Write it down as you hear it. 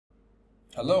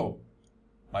Hello,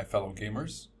 my fellow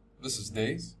gamers. This is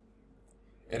Days.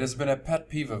 It has been a pet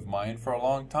peeve of mine for a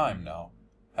long time now,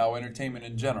 how entertainment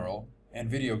in general, and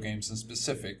video games in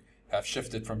specific, have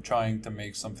shifted from trying to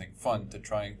make something fun to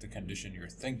trying to condition your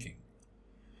thinking.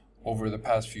 Over the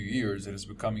past few years, it has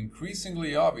become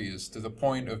increasingly obvious to the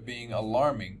point of being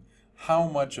alarming how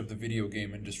much of the video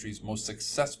game industry's most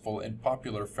successful and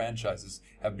popular franchises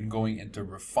have been going into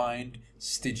refined,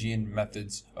 Stygian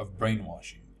methods of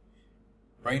brainwashing.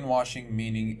 Brainwashing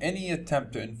meaning any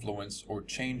attempt to influence or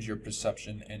change your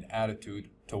perception and attitude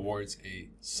towards a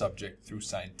subject through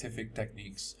scientific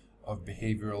techniques of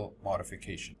behavioral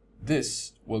modification.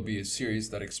 This will be a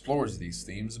series that explores these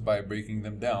themes by breaking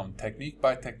them down technique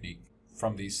by technique,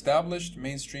 from the established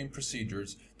mainstream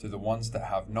procedures to the ones that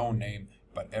have no name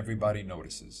but everybody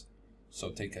notices.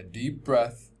 So take a deep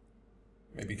breath,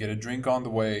 maybe get a drink on the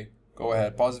way. Go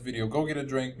ahead, pause the video, go get a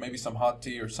drink, maybe some hot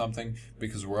tea or something,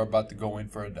 because we're about to go in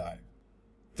for a dive.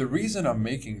 The reason I'm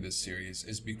making this series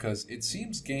is because it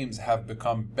seems games have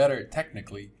become better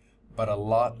technically, but a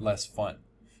lot less fun.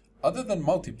 Other than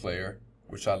multiplayer,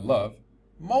 which I love,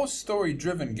 most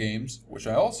story-driven games, which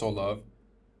I also love,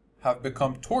 have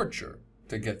become torture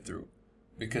to get through,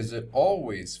 because it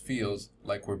always feels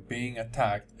like we're being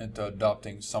attacked into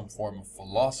adopting some form of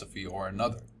philosophy or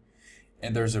another.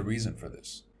 And there's a reason for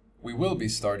this. We will be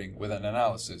starting with an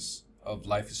analysis of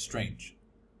Life is Strange.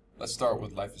 Let's start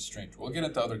with Life is Strange. We'll get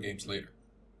into other games later.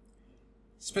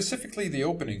 Specifically the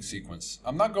opening sequence.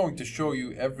 I'm not going to show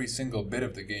you every single bit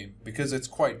of the game because it's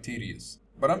quite tedious,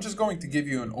 but I'm just going to give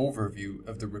you an overview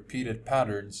of the repeated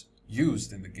patterns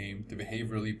used in the game to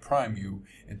behaviorally prime you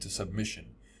into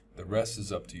submission. The rest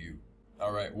is up to you.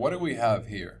 Alright, what do we have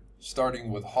here?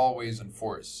 Starting with hallways and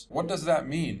forests. What does that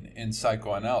mean in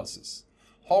psychoanalysis?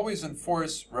 Hallways and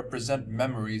forests represent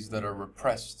memories that are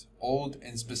repressed, old,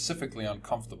 and specifically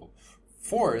uncomfortable.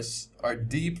 Forests are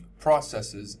deep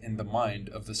processes in the mind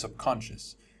of the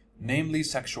subconscious, namely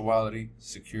sexuality,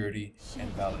 security,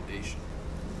 and validation.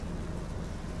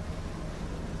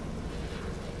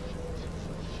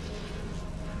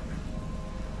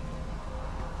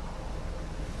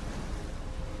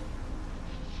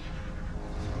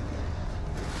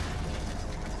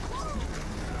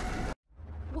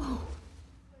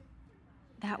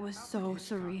 That was so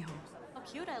surreal. How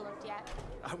cute I looked yet.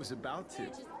 I was about to.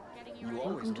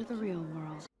 Welcome to the real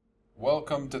world.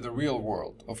 Welcome to the real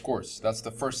world. Of course, that's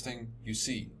the first thing you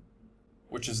see,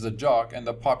 which is the jock and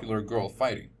the popular girl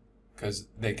fighting, because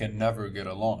they can never get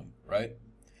along, right?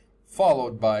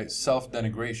 Followed by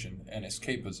self-denigration and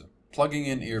escapism, plugging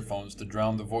in earphones to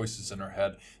drown the voices in her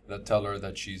head that tell her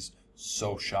that she's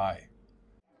so shy.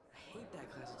 I hate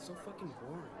that class, it's so fucking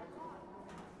boring.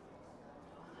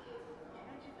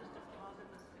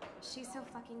 She's so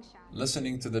fucking shy.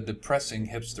 Listening to the depressing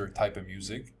hipster type of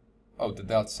music. Oh, did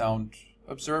that sound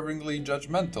observingly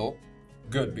judgmental?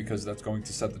 Good, because that's going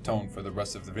to set the tone for the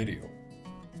rest of the video.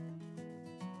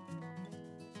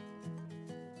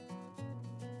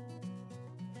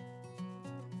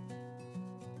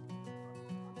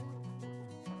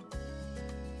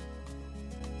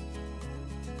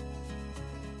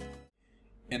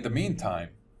 In the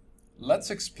meantime, let's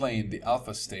explain the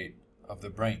alpha state of the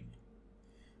brain,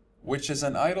 which is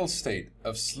an idle state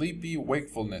of sleepy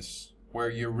wakefulness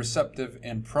where you're receptive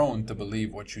and prone to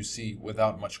believe what you see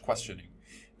without much questioning.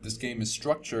 This game is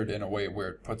structured in a way where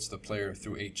it puts the player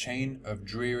through a chain of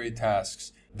dreary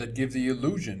tasks that give the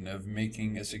illusion of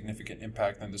making a significant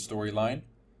impact in the storyline.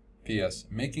 P.S.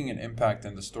 Making an impact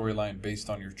in the storyline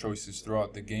based on your choices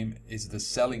throughout the game is the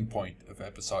selling point of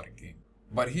episodic game.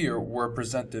 But here we're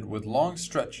presented with long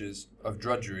stretches of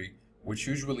drudgery which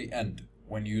usually end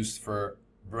when used for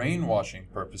brainwashing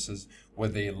purposes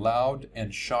with a loud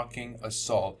and shocking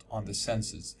assault on the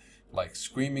senses, like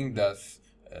screaming death,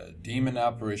 a demon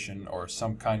apparition, or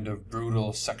some kind of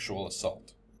brutal sexual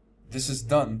assault. This is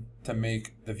done to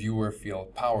make the viewer feel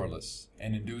powerless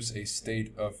and induce a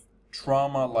state of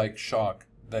trauma-like shock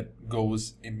that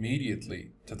goes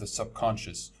immediately to the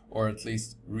subconscious, or at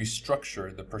least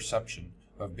restructure the perception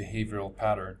of behavioral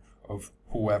pattern of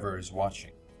whoever is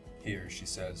watching. Here she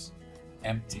says,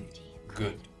 empty.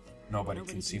 Good. Nobody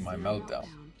can see my meltdown.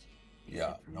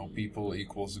 Yeah, no people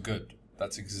equals good.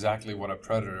 That's exactly what a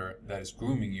predator that is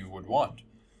grooming you would want.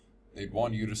 They'd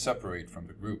want you to separate from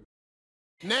the group.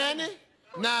 Nanny?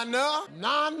 Nana?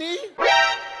 Nani?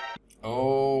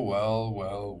 Oh,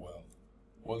 well.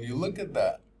 Well, you look at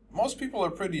that. Most people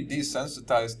are pretty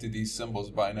desensitized to these symbols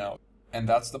by now, and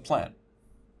that's the plan.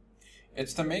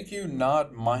 It's to make you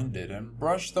not mind it and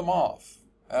brush them off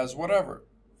as whatever.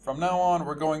 From now on,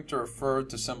 we're going to refer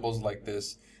to symbols like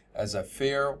this as a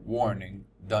fair warning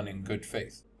done in good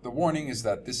faith. The warning is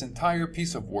that this entire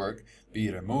piece of work, be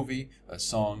it a movie, a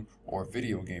song, or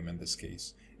video game in this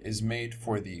case, is made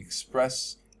for the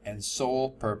express and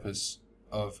sole purpose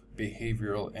of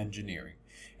behavioral engineering.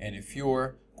 And if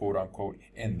you're, quote unquote,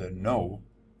 in the know,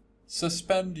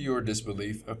 suspend your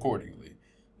disbelief accordingly.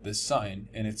 This sign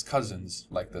and its cousins,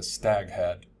 like the stag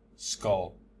head,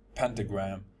 skull,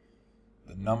 pentagram,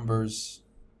 the numbers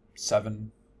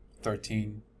 7,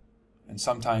 13, and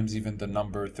sometimes even the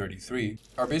number 33,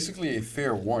 are basically a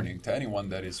fair warning to anyone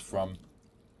that is from,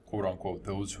 quote unquote,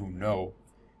 those who know.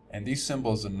 And these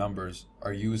symbols and numbers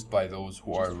are used by those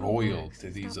who are loyal to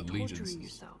these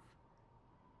allegiances.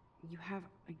 You have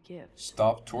a gift.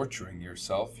 Stop torturing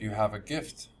yourself, you have a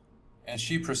gift. And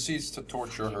she proceeds to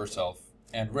torture herself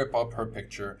and rip up her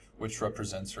picture, which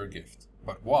represents her gift.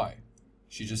 But why?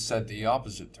 She just said the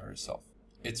opposite to herself.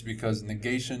 It's because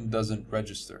negation doesn't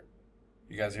register.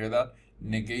 You guys hear that?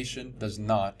 Negation does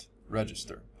not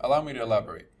register. Allow me to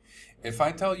elaborate. If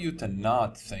I tell you to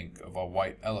not think of a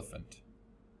white elephant,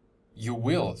 you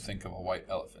will think of a white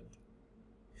elephant.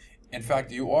 In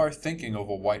fact, you are thinking of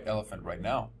a white elephant right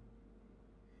now.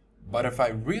 But if I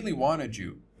really wanted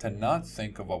you to not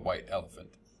think of a white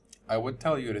elephant, I would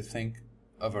tell you to think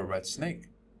of a red snake.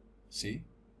 See?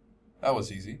 That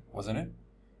was easy, wasn't it?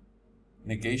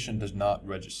 Negation does not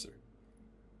register.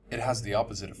 It has the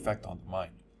opposite effect on the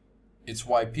mind. It's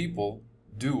why people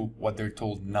do what they're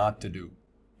told not to do.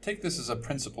 Take this as a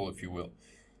principle, if you will.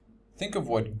 Think of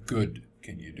what good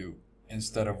can you do,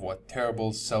 instead of what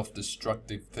terrible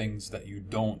self-destructive things that you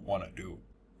don't want to do.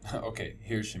 Okay,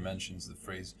 here she mentions the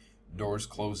phrase, doors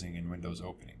closing and windows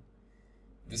opening.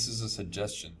 This is a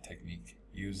suggestion technique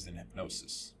used in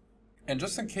hypnosis. And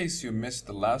just in case you missed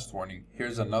the last warning,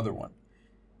 here's another one.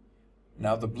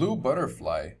 Now the blue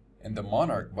butterfly, and the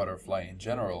monarch butterfly in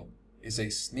general, is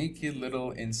a sneaky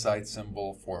little inside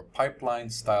symbol for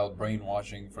pipeline-style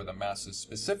brainwashing for the masses,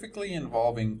 specifically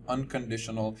involving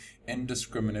unconditional,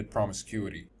 indiscriminate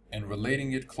promiscuity, and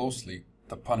relating it closely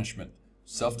to punishment,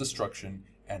 self-destruction,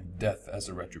 and death as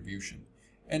a retribution.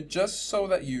 And just so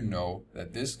that you know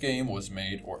that this game was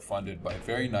made or funded by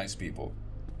very nice people.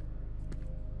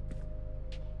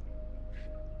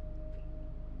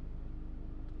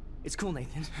 It's cool,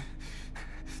 Nathan.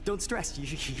 Don't stress.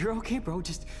 You're okay, bro.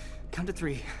 Just count to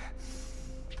 3.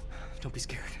 Don't be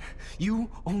scared. You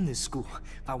own this school.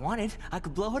 If I wanted, I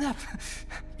could blow it up.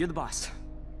 You're the boss.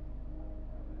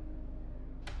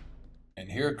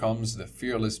 And here comes the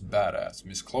fearless badass,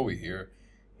 Miss Chloe here,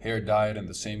 hair dyed in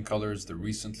the same color as the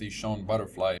recently shown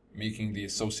butterfly, making the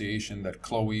association that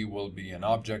Chloe will be an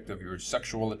object of your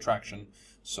sexual attraction.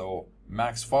 So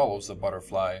Max follows the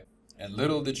butterfly, and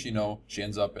little did she know, she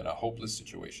ends up in a hopeless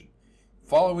situation.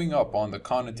 Following up on the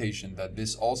connotation that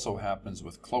this also happens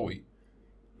with Chloe.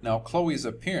 Now Chloe's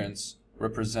appearance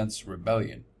represents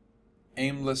rebellion,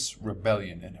 aimless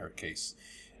rebellion in her case,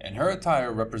 and her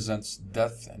attire represents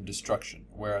death and destruction,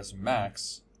 whereas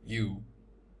Max, you,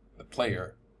 the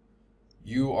player,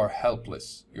 you are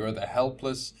helpless. You're the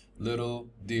helpless little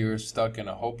deer stuck in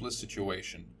a hopeless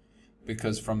situation,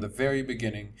 because from the very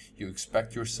beginning you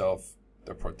expect yourself,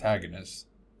 the protagonist,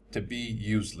 to be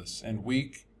useless and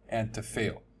weak and to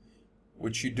fail,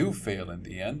 which you do fail in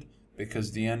the end,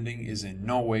 because the ending is in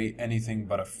no way anything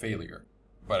but a failure.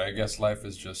 But I guess life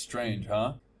is just strange,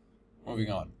 huh?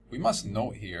 Moving on. We must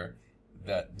note here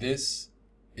that this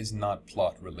is not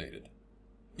plot related.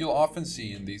 You'll often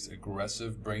see in these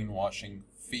aggressive brainwashing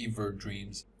fever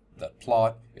dreams that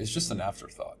plot is just an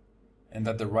afterthought, and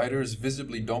that the writers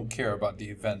visibly don't care about the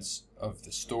events of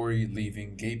the story,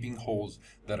 leaving gaping holes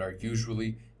that are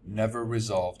usually never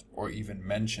resolved or even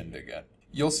mentioned again.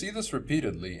 You'll see this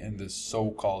repeatedly in this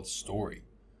so-called story.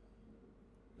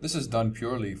 This is done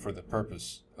purely for the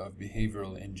purpose of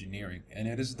behavioral engineering, and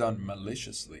it is done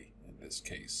maliciously in this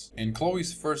case. In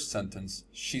Chloe's first sentence,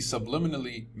 she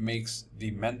subliminally makes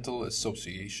the mental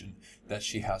association that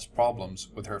she has problems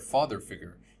with her father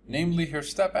figure, namely her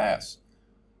step-ass.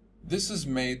 This is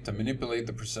made to manipulate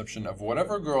the perception of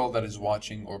whatever girl that is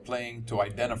watching or playing to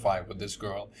identify with this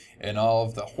girl and all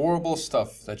of the horrible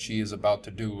stuff that she is about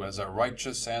to do as a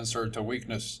righteous answer to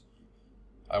weakness.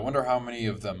 I wonder how many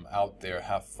of them out there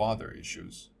have father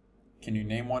issues. Can you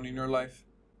name one in your life?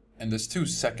 And this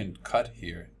 2-second cut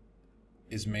here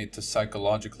is made to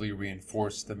psychologically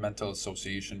reinforce the mental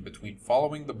association between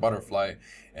following the butterfly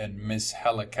and Miss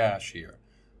Hella Cash here.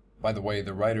 By the way,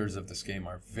 the writers of this game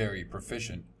are very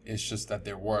proficient. It's just that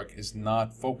their work is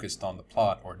not focused on the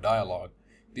plot or dialogue.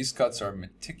 These cuts are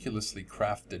meticulously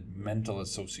crafted mental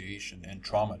association and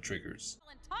trauma triggers.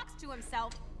 And talks to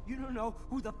himself, You don't know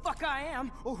who the fuck I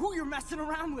am or who you're messing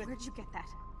around with. Where'd you get that?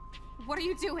 What are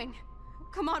you doing?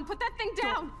 Come on, put that thing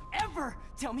down! Don't ever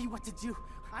tell me what to do.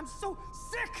 I'm so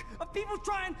sick of people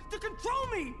trying to control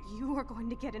me! You are going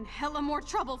to get in hella more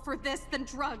trouble for this than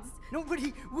drugs.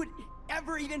 Nobody would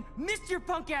ever even miss your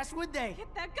punk ass, would they?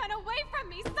 Get that gun away from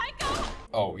me, psycho!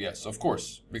 Oh yes, of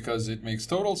course, because it makes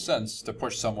total sense to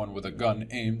push someone with a gun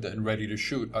aimed and ready to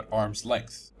shoot at arm's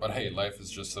length. But hey, life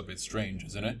is just a bit strange,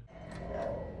 isn't it?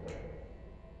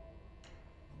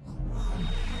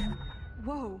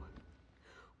 Whoa.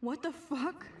 What the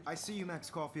fuck? I see you, Max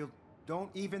Caulfield.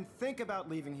 Don't even think about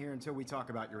leaving here until we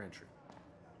talk about your entry.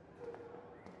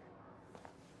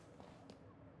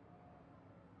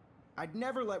 I'd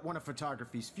never let one of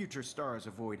photography's future stars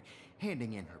avoid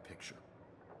handing in her picture.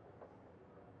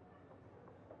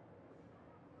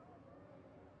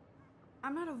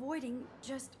 I'm not avoiding,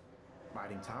 just...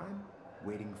 Biding time,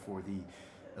 waiting for the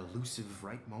elusive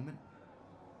right moment.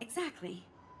 Exactly.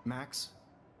 Max,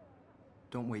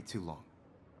 don't wait too long.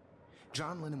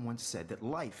 John Lennon once said that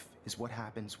life is what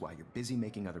happens while you're busy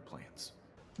making other plans.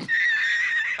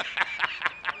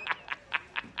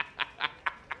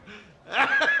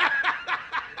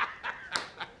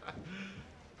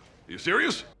 You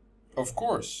serious? Of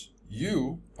course,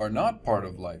 you are not part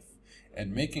of life,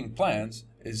 and making plans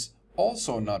is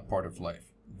also not part of life.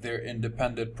 They're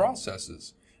independent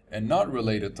processes, and not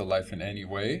related to life in any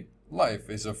way. Life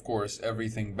is, of course,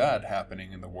 everything bad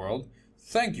happening in the world.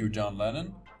 Thank you, John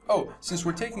Lennon. Oh, since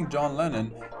we're taking John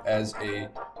Lennon as a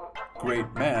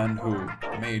great man who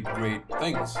made great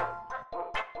things.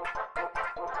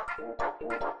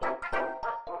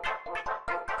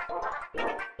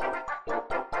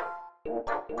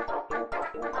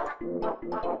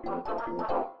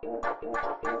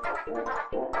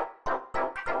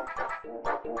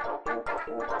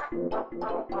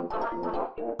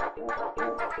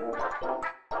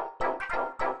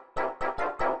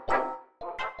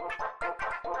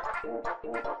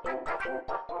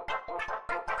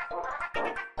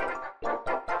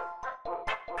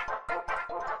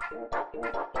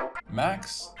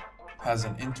 Max has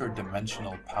an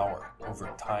interdimensional power over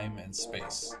time and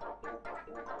space.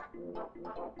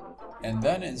 And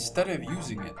then instead of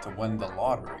using it to win the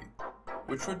lottery,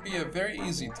 which would be a very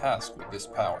easy task with this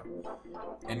power,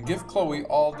 and give Chloe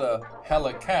all the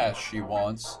hella cash she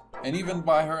wants, and even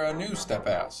buy her a new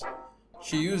step-ass,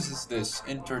 she uses this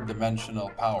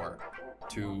interdimensional power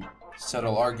to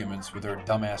settle arguments with her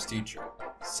dumbass teacher,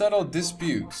 settle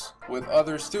disputes with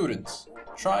other students,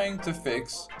 trying to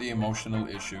fix the emotional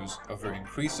issues of her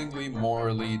increasingly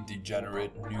morally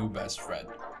degenerate new best friend.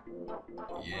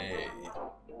 Yay.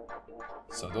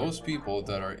 So those people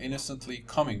that are innocently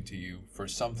coming to you for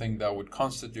something that would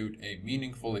constitute a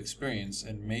meaningful experience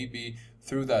and maybe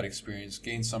through that experience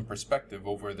gain some perspective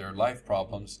over their life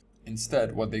problems,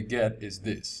 instead what they get is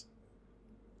this.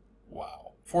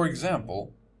 Wow. For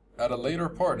example, at a later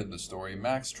part in the story,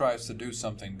 Max tries to do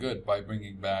something good by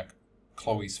bringing back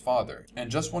Chloe's father.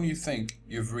 And just when you think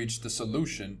you've reached the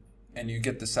solution and you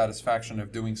get the satisfaction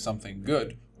of doing something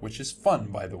good, which is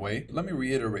fun, by the way, let me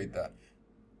reiterate that.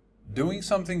 Doing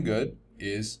something good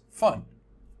is fun.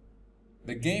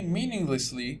 The game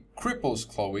meaninglessly cripples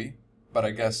Chloe, but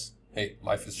I guess, hey,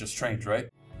 life is just strange, right?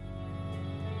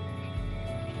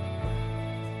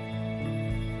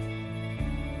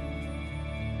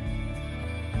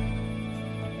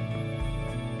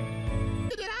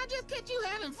 Did I just catch you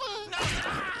having fun?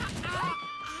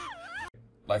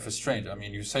 Life is strange. I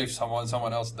mean, you save someone,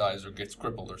 someone else dies or gets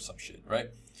crippled or some shit, right?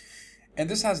 And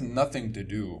this has nothing to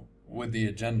do with the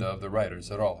agenda of the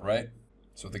writers at all, right?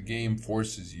 So the game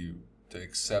forces you to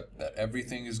accept that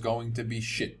everything is going to be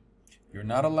shit. You're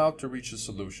not allowed to reach a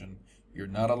solution. You're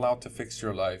not allowed to fix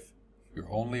your life. You're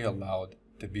only allowed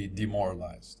to be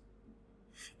demoralized.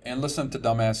 And listen to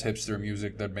dumbass hipster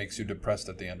music that makes you depressed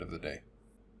at the end of the day.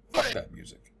 Fuck that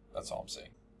music. That's all I'm saying.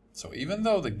 So even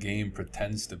though the game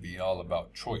pretends to be all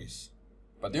about choice,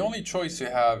 but the only choice you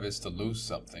have is to lose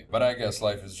something. But I guess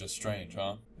life is just strange,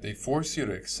 huh? They force you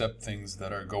to accept things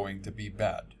that are going to be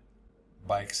bad.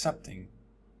 By accepting,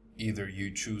 either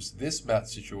you choose this bad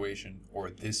situation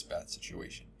or this bad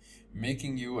situation,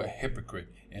 making you a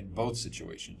hypocrite in both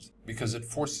situations, because it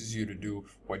forces you to do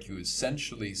what you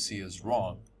essentially see as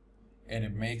wrong, and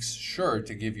it makes sure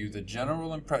to give you the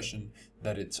general impression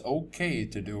that it's okay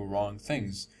to do wrong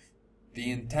things. The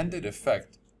intended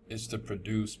effect is to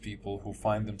produce people who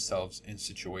find themselves in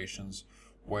situations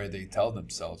where they tell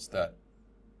themselves that,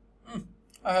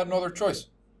 I had no other choice.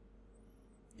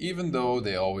 Even though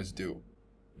they always do,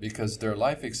 because their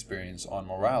life experience on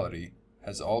morality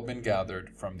has all been gathered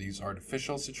from these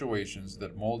artificial situations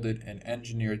that molded and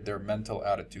engineered their mental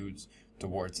attitudes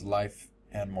towards life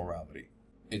and morality.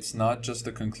 It's not just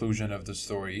the conclusion of the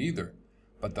story either,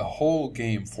 but the whole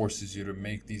game forces you to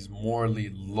make these morally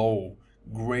low,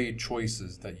 gray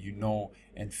choices that you know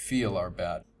and feel are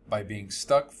bad, by being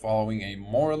stuck following a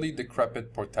morally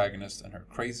decrepit protagonist and her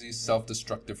crazy,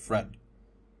 self-destructive friend.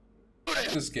 Fuck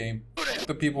this game, fuck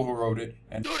the people who wrote it,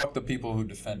 and fuck the people who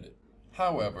defend it.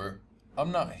 However,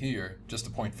 I'm not here just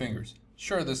to point fingers.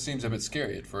 Sure, this seems a bit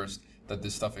scary at first, that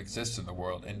this stuff exists in the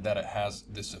world and that it has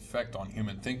this effect on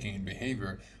human thinking and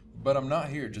behavior, but I'm not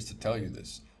here just to tell you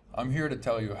this. I'm here to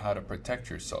tell you how to protect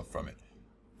yourself from it.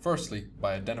 Firstly,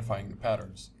 by identifying the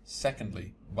patterns.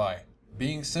 Secondly, by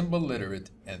being symbol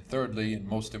literate. And thirdly, and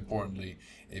most importantly,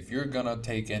 if you're gonna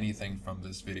take anything from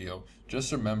this video,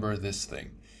 just remember this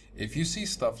thing. If you see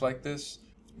stuff like this,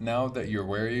 now that you're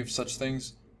wary of such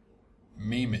things,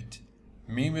 meme it.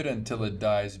 Meme it until it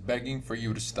dies, begging for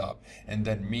you to stop, and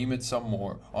then meme it some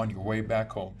more on your way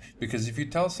back home. Because if you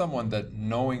tell someone that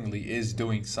knowingly is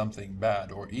doing something bad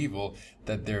or evil,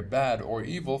 that they're bad or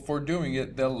evil for doing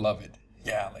it, they'll love it.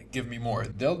 Yeah, like, give me more.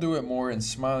 They'll do it more and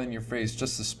smile in your face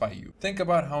just to spite you. Think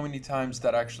about how many times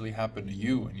that actually happened to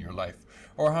you in your life,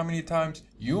 or how many times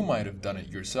you might have done it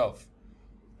yourself.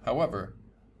 However,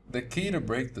 the key to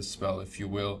break the spell, if you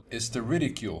will, is to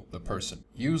ridicule the person.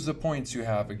 Use the points you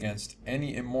have against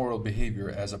any immoral behavior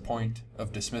as a point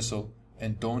of dismissal,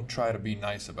 and don't try to be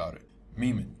nice about it.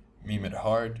 Meme it. Meme it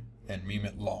hard, and meme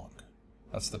it long.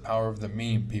 That's the power of the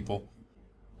meme, people.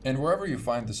 And wherever you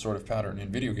find this sort of pattern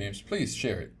in video games, please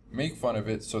share it. Make fun of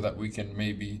it so that we can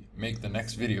maybe make the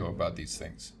next video about these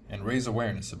things, and raise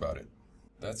awareness about it.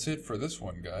 That's it for this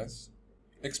one, guys.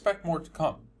 Expect more to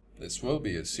come. This will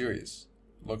be a series.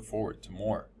 Look forward to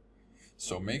more.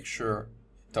 So make sure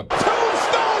to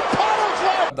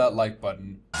that like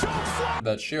button,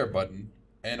 that share button,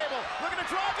 and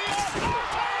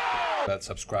that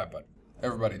subscribe button.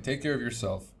 Everybody, take care of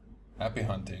yourself. Happy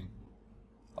hunting.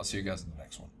 I'll see you guys in the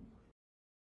next one.